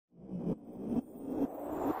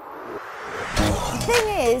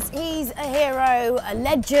thing is, he's a hero, a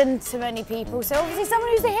legend to many people, so obviously someone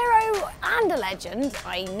who's a hero and a legend,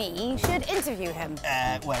 i.e. me, should interview him.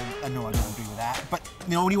 Well, no, I don't agree with that. But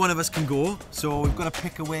only one of us can go, so we've got to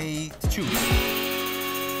pick a way to choose.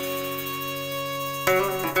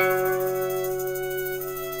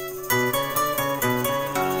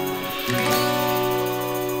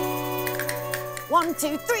 One,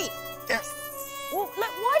 two, three. Yes. Well, look,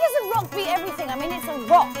 why doesn't rock beat everything? I mean, it's a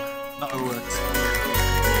rock. Not how it works.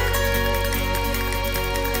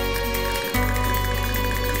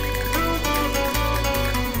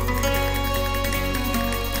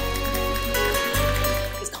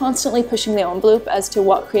 He's constantly pushing the envelope as to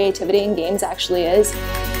what creativity in games actually is.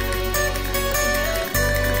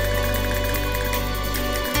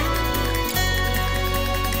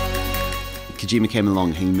 Kojima came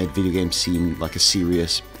along, he made video games seem like a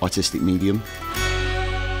serious artistic medium.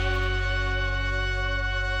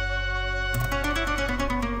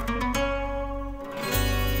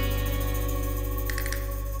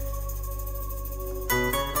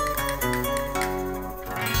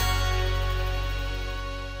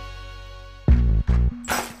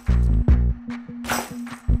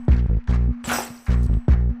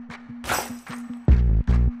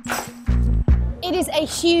 It is a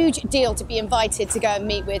huge deal to be invited to go and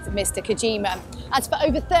meet with Mr. Kojima, as for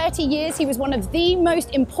over 30 years he was one of the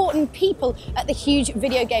most important people at the huge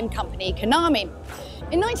video game company Konami.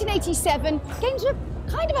 In 1987, games were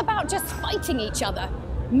kind of about just fighting each other.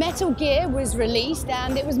 Metal Gear was released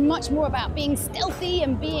and it was much more about being stealthy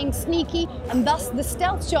and being sneaky, and thus the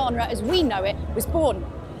stealth genre as we know it was born.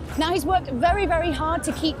 Now he's worked very, very hard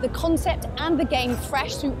to keep the concept and the game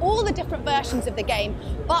fresh through all the different versions of the game,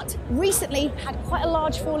 but recently had quite a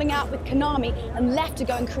large falling out with Konami and left to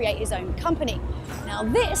go and create his own company. Now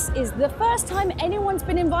this is the first time anyone's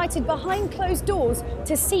been invited behind closed doors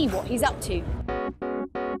to see what he's up to.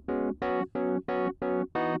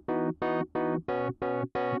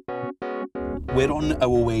 We're on our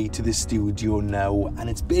way to the studio now, and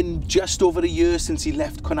it's been just over a year since he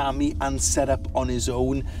left Konami and set up on his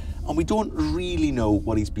own, and we don't really know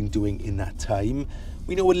what he's been doing in that time.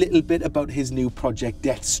 We know a little bit about his new project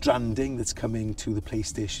Death Stranding that's coming to the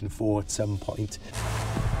PlayStation 4 at some point.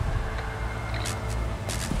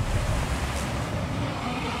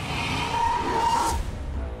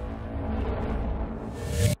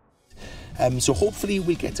 So hopefully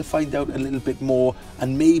we'll get to find out a little bit more,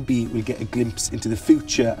 and maybe we'll get a glimpse into the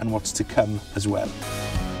future and what's to come as well.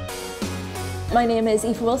 My name is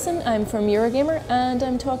Aoife Wilson, I'm from Eurogamer, and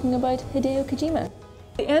I'm talking about Hideo Kojima.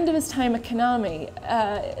 The end of his time at Konami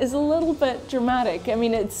is a little bit dramatic. I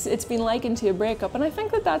mean, it's been likened to a breakup, and I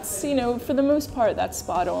think that that's, you know, for the most part, that's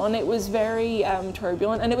spot on. It was very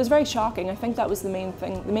turbulent, and it was very shocking. I think that was the main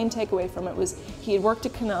thing. The main takeaway from it was he had worked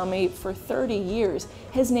at Konami for 30 years.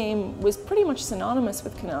 His name was pretty much synonymous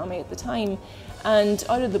with Konami at the time, and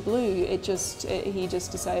out of the blue, he just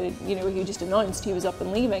decided, you know, he just announced he was up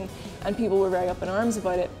and leaving, and people were very up in arms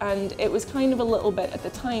about it. And it was kind of a little bit, at the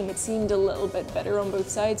time, it seemed a little bit bitter on both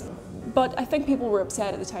sides. But I think people were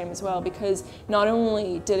upset at the time as well, because not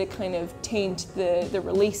only did it kind of taint the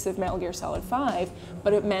release of Metal Gear Solid 5,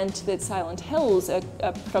 but it meant that Silent Hills, a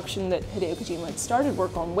production that Hideo Kojima had started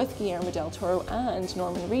work on with Guillermo del Toro and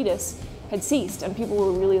Norman Reedus, had ceased, and people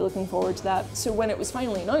were really looking forward to that. So when it was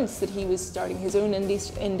finally announced that he was starting his own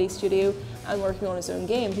indie studio and working on his own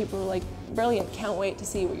game, people were like, brilliant, can't wait to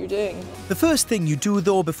see what you're doing. The first thing you do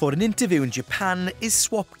though before an interview in Japan is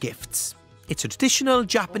swap gifts. It's a traditional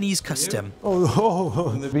Japanese custom.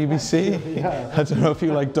 Oh, the BBC? Yeah. I don't know if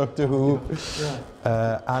you like Doctor Who.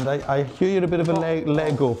 Yeah. And I hear you're a bit of a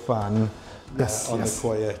Lego fan. Yes, on the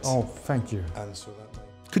quiet. Oh, thank you. And so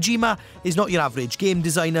that Kojima is not your average game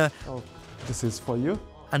designer. Oh, this is for you.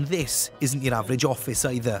 And this isn't your average office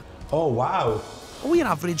either. Oh, wow. Or your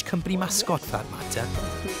average company mascot, for that matter.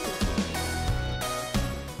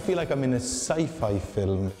 I feel like I'm in a sci-fi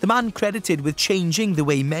film. The man credited with changing the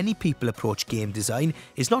way many people approach game design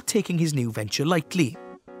is not taking his new venture lightly.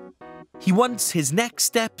 He wants his next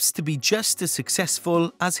steps to be just as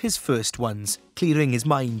successful as his first ones, clearing his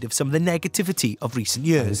mind of some of the negativity of recent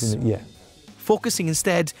years. Yeah. Focusing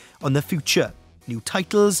instead on the future. New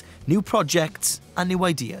titles, new projects, and new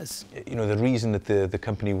ideas. You know, the reason that the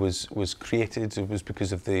company was created was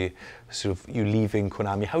because of the sort of you leaving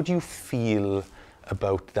Konami. How do you feel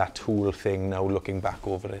about that whole thing now, looking back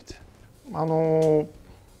over it? So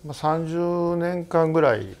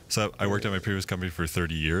I worked at my previous company for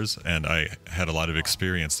 30 years, and I had a lot of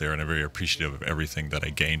experience there, and I'm very appreciative of everything that I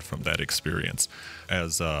gained from that experience.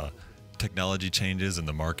 As technology changes and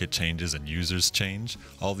the market changes and users change.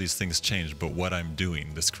 All these things change, but what I'm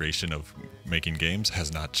doing, this creation of making games,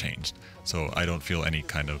 has not changed. So I don't feel any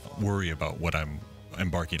kind of worry about what I'm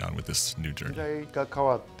embarking on with this new journey. 時代が変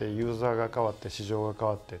わって、ユーザーが変わって、市場が変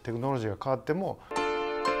わって、テクノロジーが変わっても。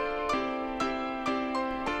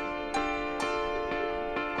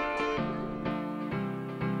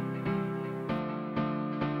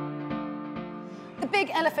The big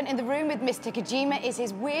elephant in the room with Mr. Kojima is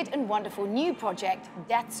his weird and wonderful new project,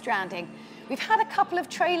 Death Stranding. We've had a couple of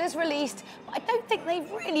trailers released, but I don't think they've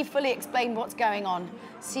really fully explained what's going on.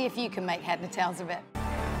 See if you can make head and tails of it.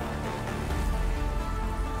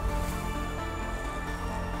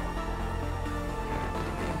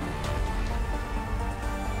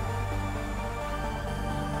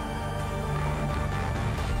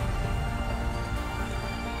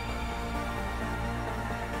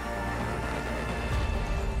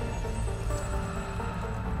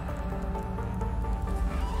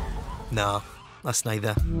 Nah, that's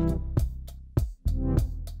neither.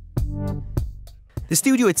 The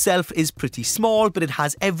studio itself is pretty small, but it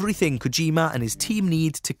has everything Kojima and his team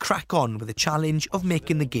need to crack on with the challenge of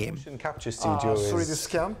making the game. Capture studio Sorry, the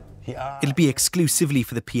scam? It'll be exclusively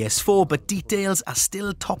for the PS4, but details are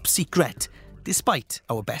still top secret, despite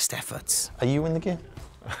our best efforts. Are you in the game?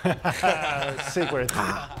 Secret.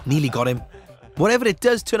 Nearly got him. Whatever it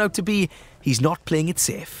does turn out to be, he's not playing it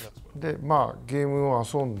safe. で、まあゲームを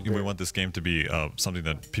遊んで。 We want this game to be something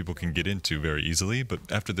that people can get into very easily, but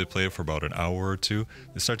after they play it for about an hour or two,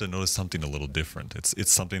 they start to notice something a little different. It's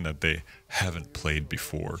something that they haven't played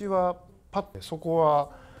before. うちはパッてそこは。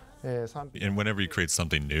And whenever you create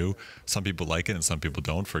something new, some people like it and some people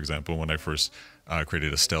don't. For example, when I first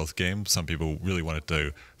created a stealth game, some people really wanted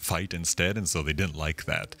to fight instead, and so they didn't like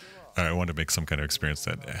that. I want to make some kind of experience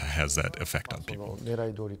that has that effect on people. 狙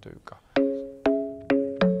い通りというか。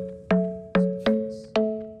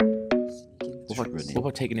 What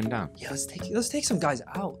about taking him down? Yeah, let's take some guys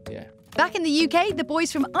out. Yeah. Back in the UK, the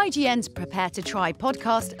boys from IGN's Prepare to Try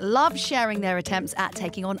podcast love sharing their attempts at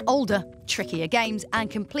taking on older, trickier games and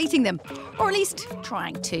completing them, or at least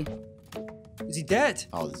trying to. Is he dead?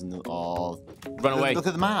 Oh, there's no. Oh, run away! Look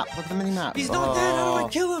at the map. Look at the mini map. He's not dead. How do I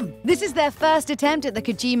kill him? This is their first attempt at the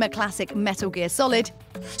Kojima classic Metal Gear Solid.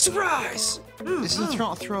 Surprise! This is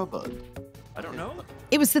not a throw button. I don't know.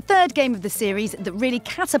 It was the third game of the series that really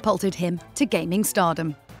catapulted him to gaming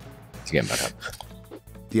stardom. To get him back up.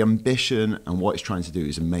 The ambition and what it's trying to do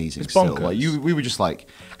is amazing. It's Still, bonkers. like we were just like,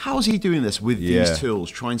 how's he doing this with these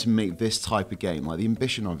tools, trying to make this type of game? Like the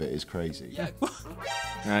ambition of it is crazy. Yeah.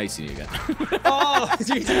 I see you again. Oh,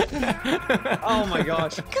 Jesus. Oh my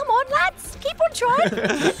gosh. Come on, lads, keep on trying.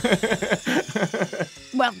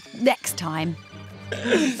 Well, next time.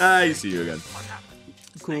 I see you again.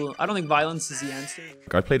 Cool. I don't think violence is the answer.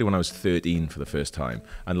 I played it when I was 13 for the first time,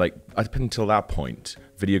 and like up until that point,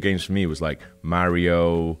 video games for me was like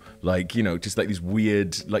Mario, like, you know, just like these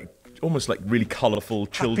weird, like almost like really colourful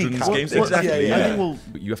children's games. Exactly. Yeah. I think, well,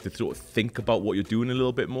 you have to sort of think about what you're doing a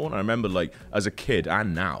little bit more. And I remember, like, as a kid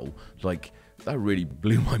and now, like that really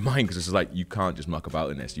blew my mind because it's like you can't just muck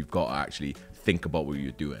about in this. You've got to actually think about what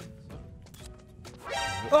you're doing.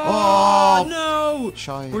 Oh, no!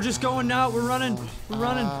 Shy. We're just going now. We're running. We're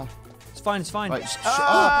running. It's fine. It's fine. Right,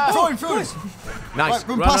 throw him. Nice. Right,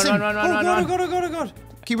 run past him. Run. Oh, God.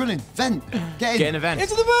 Keep running. Vent. Get in. Get in a vent.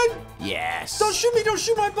 Into the vent! Yes. Don't shoot me. Don't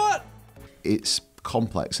shoot my butt. It's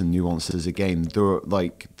complex and nuanced as a game.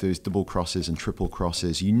 There's double crosses and triple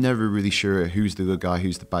crosses. You're never really sure who's the good guy,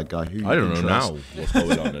 who's the bad guy. Who I don't know now what's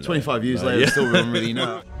going on. 25 years later, still don't really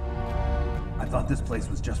know. I thought this place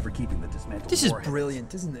was just for keeping the dismantled This is warheads.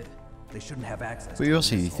 brilliant, isn't it? They shouldn't have access. But you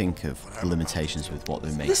also think of the limitations with what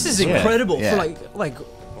they're making. This is incredible Yeah. for like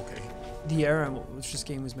the era in which this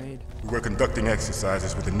game was made. We were conducting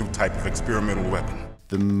exercises with a new type of experimental weapon.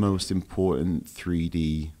 The most important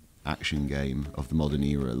 3D action game of the modern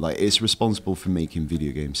era. Like, it's responsible for making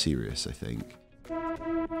video games serious, I think.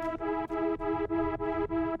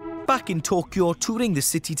 Back in Tokyo, touring the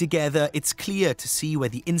city together, it's clear to see where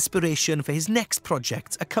the inspiration for his next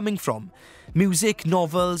projects are coming from. Music,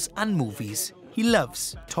 novels, and movies. He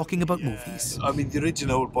loves talking about movies. I mean, the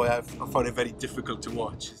original Boy, I found it very difficult to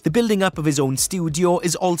watch. The building up of his own studio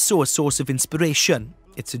is also a source of inspiration.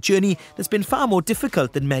 It's a journey that's been far more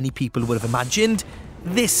difficult than many people would have imagined.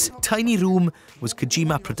 This tiny room was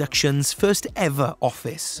Kojima Productions' first ever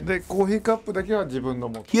office. で、コーヒーカップだけは自分の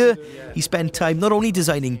も。 Here, he spent time not only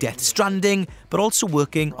designing Death Stranding, but also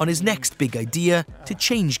working on his next big idea to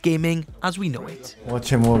change gaming as we know it.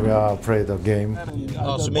 Watch him play the game.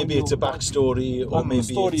 Oh, so maybe it's a backstory, or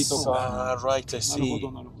maybe it's... right, I see.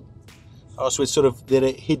 Oh, so it's sort of, there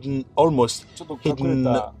are hidden, almost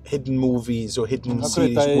hidden movies or hidden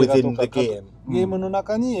series within the game. ゲームの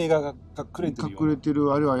中に映画が隠れてるような。隠れて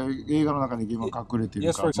る、あるいは映画の中にゲームが隠れて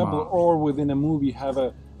るか。Yes, for example, or within a movie have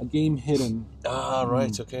a game hidden. Ah,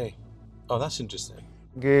 right, okay. Oh, that's interesting.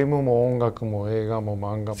 ゲームも音楽も映画も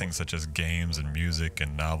漫画も Things such as games and music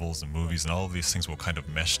and novels and movies and all of these things will kind of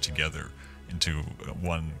mesh together into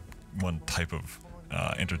one type of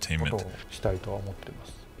entertainment.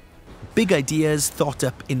 Big ideas thought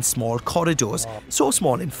up in small corridors, so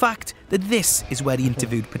small in fact that this is where he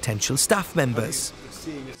interviewed potential staff members.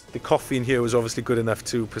 The coffee in here was obviously good enough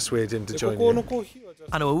to persuade him to join you.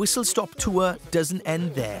 And our whistle-stop tour doesn't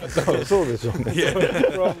end there.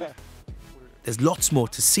 There's lots more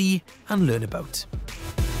to see and learn about.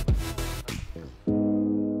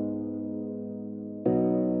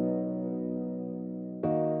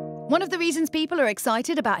 One of the reasons people are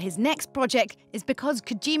excited about his next project is because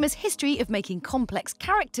Kojima's history of making complex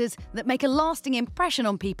characters that make a lasting impression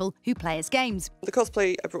on people who play his games. The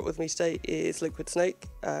cosplay I brought with me today is Liquid Snake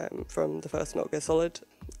from the first Metal Gear Solid.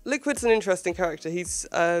 Liquid's an interesting character. He's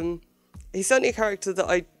certainly a character that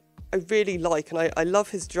I really like, and I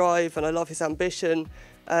love his drive and I love his ambition.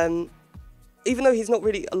 Even though he's not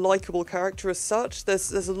really a likeable character as such,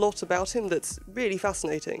 there's a lot about him that's really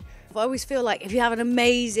fascinating. I always feel like if you have an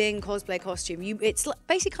amazing cosplay costume, it's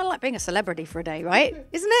basically kind of like being a celebrity for a day, right?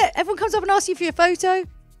 Isn't it? Everyone comes up and asks you for your photo.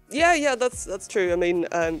 Yeah, that's true. I mean,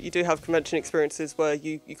 you do have convention experiences where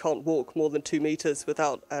you can't walk more than 2 meters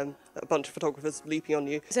without a bunch of photographers leaping on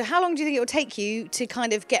you. So how long do you think it will take you to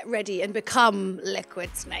kind of get ready and become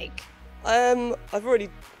Liquid Snake? I've already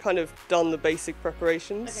kind of done the basic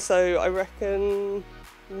preparations, so I reckon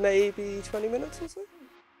maybe 20 minutes or so.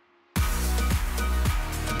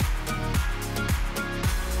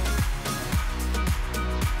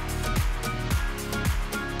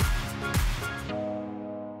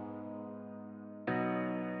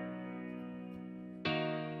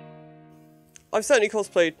 I've certainly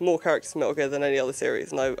cosplayed more characters in Metal Gear than any other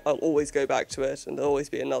series, and I'll always go back to it, and there'll always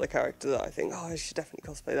be another character that I think, oh, I should definitely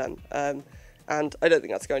cosplay them. And I don't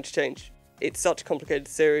think that's going to change. It's such a complicated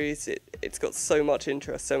series, it's got so much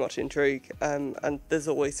interest, so much intrigue, and there's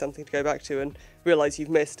always something to go back to and realise you've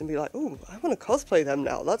missed and be like, oh, I want to cosplay them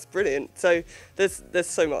now, that's brilliant. So there's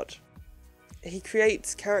so much. He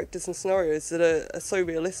creates characters and scenarios that are so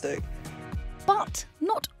realistic. But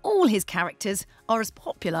not all his characters are as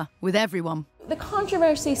popular with everyone. The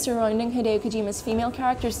controversy surrounding Hideo Kojima's female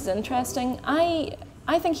characters is interesting. I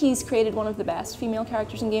think he's created one of the best female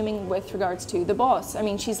characters in gaming with regards to the boss. I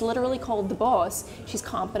mean, she's literally called the boss. She's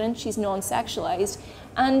competent, she's non-sexualized,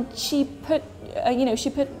 and she put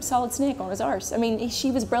Solid Snake on his arse. I mean,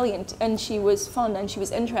 she was brilliant, and she was fun, and she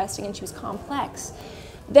was interesting, and she was complex.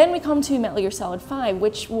 Then we come to Metal Gear Solid 5,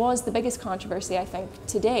 which was the biggest controversy, I think,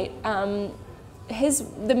 to date.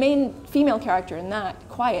 The main female character in that,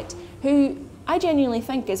 Quiet, who I genuinely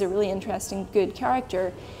think is a really interesting, good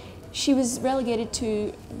character, she was relegated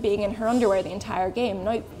to being in her underwear the entire game.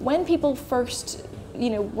 Now, when people first,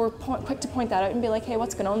 were quick to point that out and be like, hey,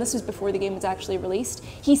 what's going on? This was before the game was actually released.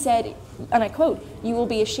 He said, and I quote, "You will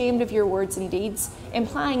be ashamed of your words and deeds,"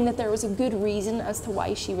 implying that there was a good reason as to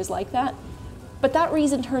why she was like that. But that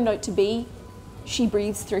reason turned out to be she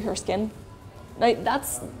breathes through her skin. Now,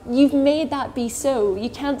 you've made that be so. You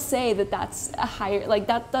can't say that that's a higher,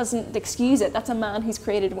 that doesn't excuse it. That's a man who's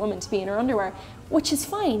created a woman to be in her underwear, which is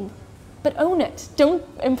fine. But own it. Don't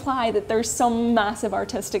imply that there's some massive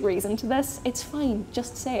artistic reason to this. It's fine,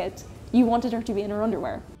 just say it. You wanted her to be in her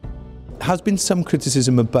underwear. Has been some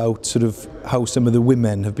criticism about sort of how some of the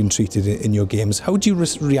women have been treated in your games. How do you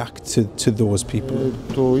react to those people?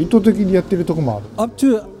 Up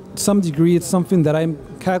to some degree, it's something that I'm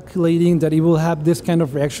calculating that it will have this kind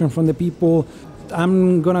of reaction from the people.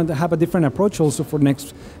 I'm gonna have a different approach also for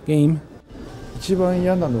next game. The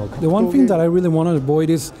one thing that I really want to avoid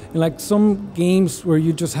is like some games where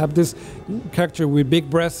you just have this character with big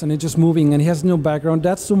breasts and it's just moving and he has no background.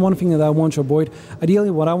 That's the one thing that I want to avoid.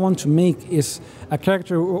 Ideally, what I want to make is a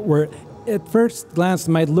character where at first glance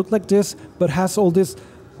might look like this, but has all this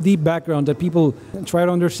deep background that people try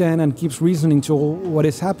to understand and keeps reasoning to what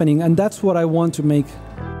is happening, and that's what I want to make.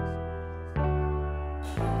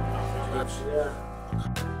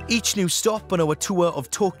 Each new stop on our tour of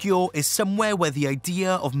Tokyo is somewhere where the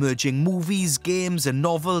idea of merging movies, games and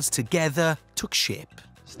novels together took shape.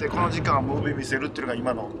 So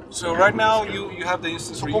right now you have the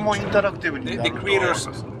instance where the creators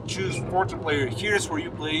choose for to play. Here's where you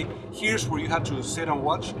play, here's where you have to sit and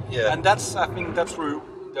watch. Yeah. And I think that's where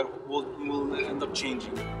that will end up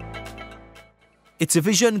changing. It's a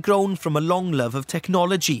vision grown from a long love of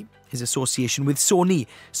technology. his association with Sony,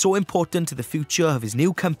 so important to the future of his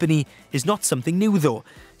new company, is not something new though.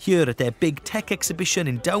 Here at their big tech exhibition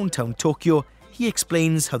in downtown Tokyo, he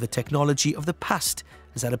explains how the technology of the past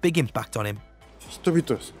has had a big impact on him.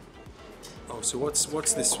 Oh, so what's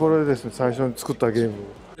this?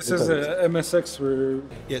 This is a MSX.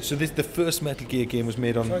 Yeah, so the first Metal Gear game was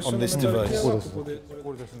made on this device.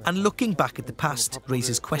 And looking back at the past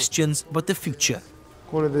raises questions about the future.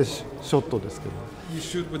 You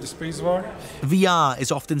shoot with the spacebar. VR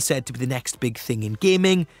is often said to be the next big thing in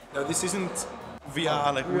gaming. No, this isn't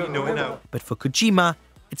VR like we know it now. But for Kojima,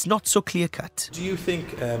 it's not so clear-cut. Do you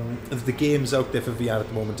think the games out there for VR at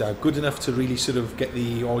the moment are good enough to really sort of get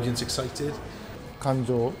the audience excited?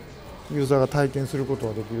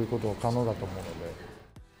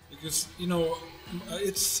 Because, you know,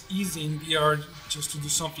 it's easy in VR just to do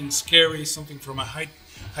something scary, something from a high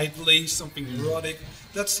place, something erotic.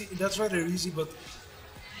 That's rather easy, but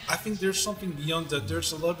I think there's something beyond that.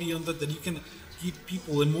 There's a lot beyond that you can give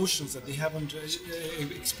people emotions that they haven't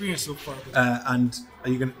experienced so far. And are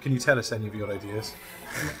you going? Can you tell us any of your ideas?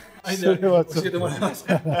 I know. The one else.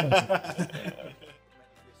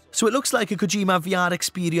 So it looks like a Kojima VR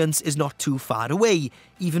experience is not too far away,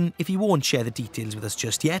 even if he won't share the details with us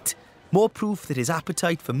just yet. More proof that his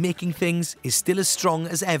appetite for making things is still as strong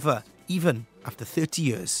as ever, even after 30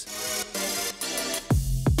 years.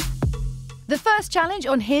 The first challenge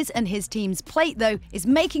on his and his team's plate, though, is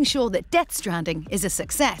making sure that Death Stranding is a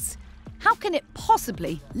success. How can it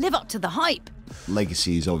possibly live up to the hype?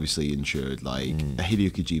 Legacy is obviously ensured. Like a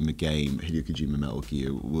Hideo Kojima game, Hideo Kojima Metal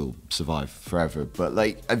Gear will survive forever. But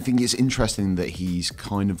like, I think it's interesting that he's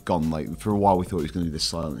kind of gone. Like for a while, we thought he was going to do this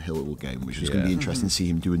Silent Hill game, which was going to be interesting to see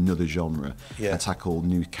him do another genre and tackle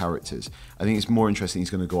new characters. I think it's more interesting he's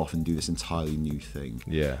going to go off and do this entirely new thing.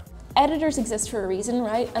 Yeah. Editors exist for a reason,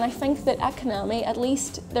 right? And I think that at Konami, at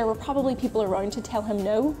least, there were probably people around to tell him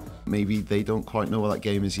no. Maybe they don't quite know what that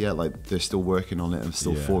game is yet. Like they're still working on it and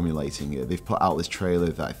still formulating it. They've put out this trailer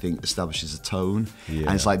that I think establishes a tone,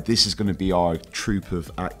 and it's like this is going to be our troupe of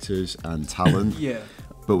actors and talent.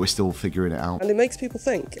 But we're still figuring it out. And it makes people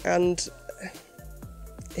think, and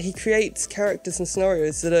he creates characters and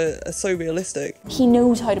scenarios that are so realistic. He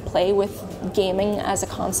knows how to play with gaming as a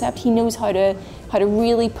concept. He knows how to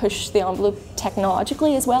really push the envelope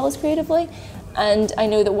technologically as well as creatively. And I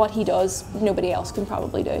know that what he does, nobody else can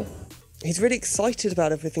probably do. He's really excited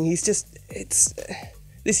about everything.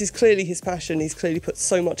 This is clearly his passion. He's clearly put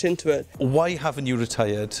so much into it. Why haven't you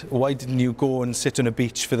retired? Why didn't you go and sit on a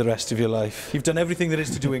beach for the rest of your life? You've done everything there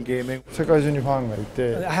is to do in gaming.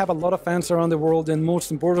 I have a lot of fans around the world, and most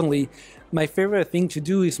importantly, my favorite thing to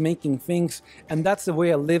do is making things, and that's the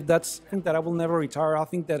way I live. I think that I will never retire. I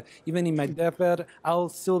think that even in my deathbed, I'll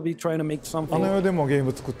still be trying to make something.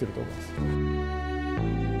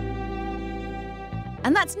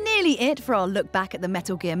 And that's nearly it for our look back at the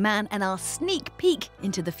Metal Gear Man and our sneak peek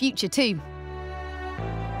into the future too.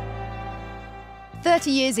 30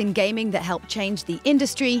 years in gaming that helped change the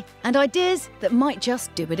industry, and ideas that might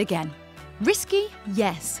just do it again. Risky,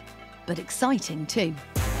 yes, but exciting too.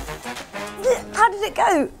 How did it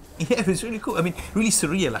go? Yeah, it was really cool. I mean, really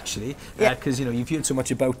surreal actually, because you know you've heard so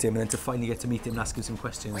much about him, and then to finally get to meet him and ask him some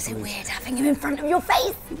questions. Was it weird having him in front of your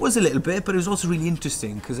face? It was a little bit, but it was also really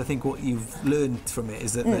interesting because I think what you've learned from it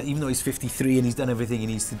is that, that even though he's 53 and he's done everything he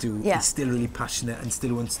needs to do, he's still really passionate and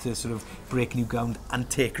still wants to sort of break new ground and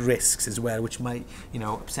take risks as well, which might, you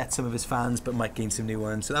know, upset some of his fans, but might gain some new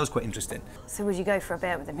ones. So that was quite interesting. So would you go for a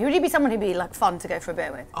beer with him? Would he be someone who'd be like fun to go for a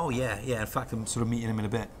beer with? Oh yeah, yeah. In fact, I'm sort of meeting him in a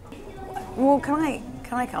bit. Well, can I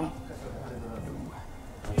come?